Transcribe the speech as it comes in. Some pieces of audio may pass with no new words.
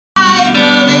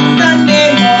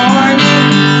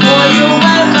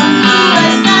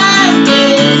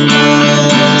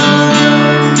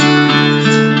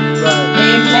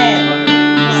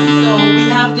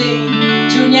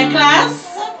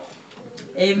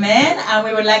Amen. And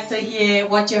we would like to hear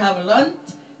what you have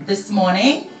learned this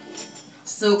morning.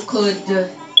 So could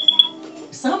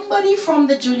somebody from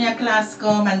the junior class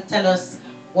come and tell us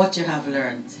what you have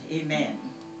learned? Amen.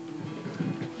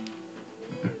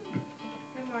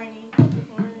 Good morning.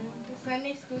 The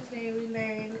Sunday school today we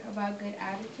learned about good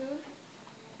attitude.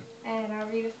 And I'll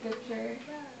read a scripture.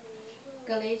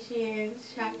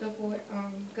 Galatians chapter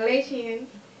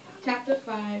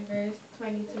 5, verse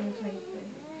 22 and 23.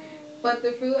 But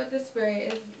the fruit of the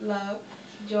Spirit is love,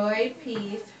 joy,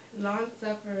 peace,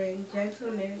 long-suffering,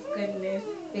 gentleness, goodness,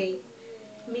 faith,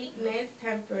 meekness,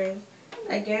 temperance.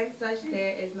 Against such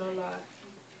there is no law.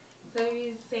 So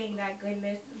he's saying that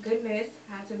goodness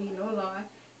has to be no law,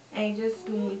 and you just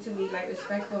need to be like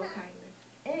respectful and kindness.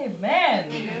 Amen.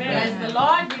 Bless the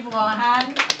Lord. Give him a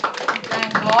hand.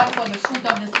 Thank God for the fruit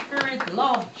of the Spirit.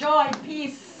 Love, joy,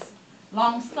 peace,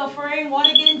 long-suffering. What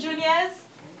again, juniors?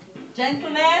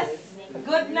 Gentleness,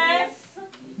 goodness,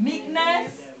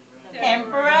 meekness,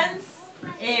 temperance.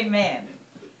 Amen.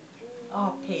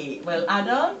 Okay. Well,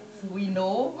 adults, we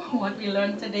know what we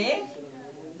learned today.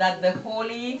 That the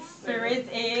Holy Spirit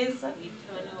is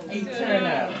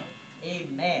eternal.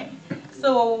 Amen.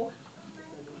 So,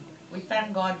 we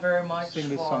thank God very much Sing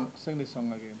this for...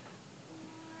 song again.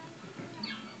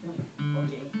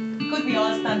 Okay. Could we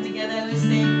all stand together and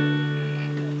sing?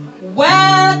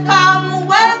 Welcome,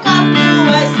 welcome to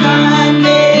a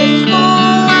Sunday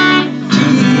school.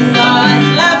 Jesus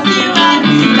loves you and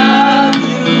we love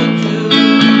you too.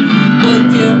 Would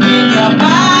you bring your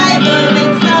Bible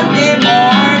with Sunday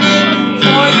morning?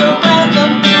 For you're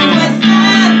welcome to a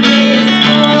Sunday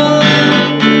school.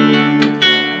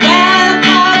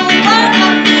 Welcome,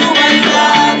 welcome to a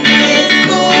Sunday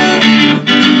school.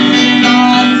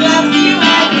 Jesus loves you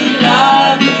and we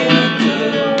love you too.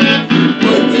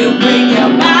 Would you bring your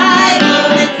Bible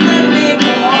with Sunday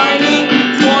morning?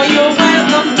 For you're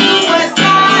welcome to a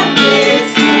Sunday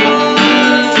school.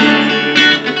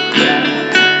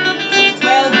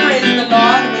 Well, praise the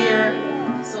Lord. We're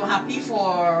so happy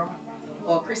for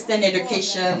our Christian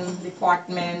Education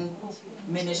Department,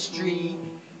 Ministry.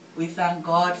 We thank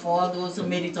God for all those who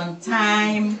made it on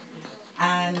time.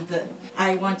 And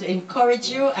I want to encourage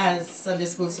you as Sunday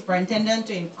School Superintendent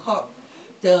to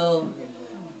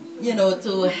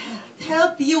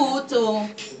help you to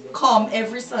come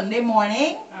every Sunday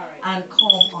morning and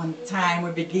come on time.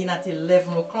 We begin at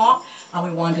 11 o'clock and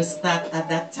we want to start at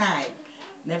that time.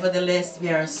 Nevertheless, we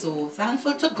are so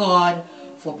thankful to God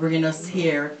for bringing us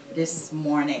here this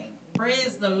morning.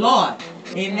 Praise the Lord.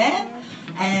 Amen.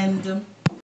 And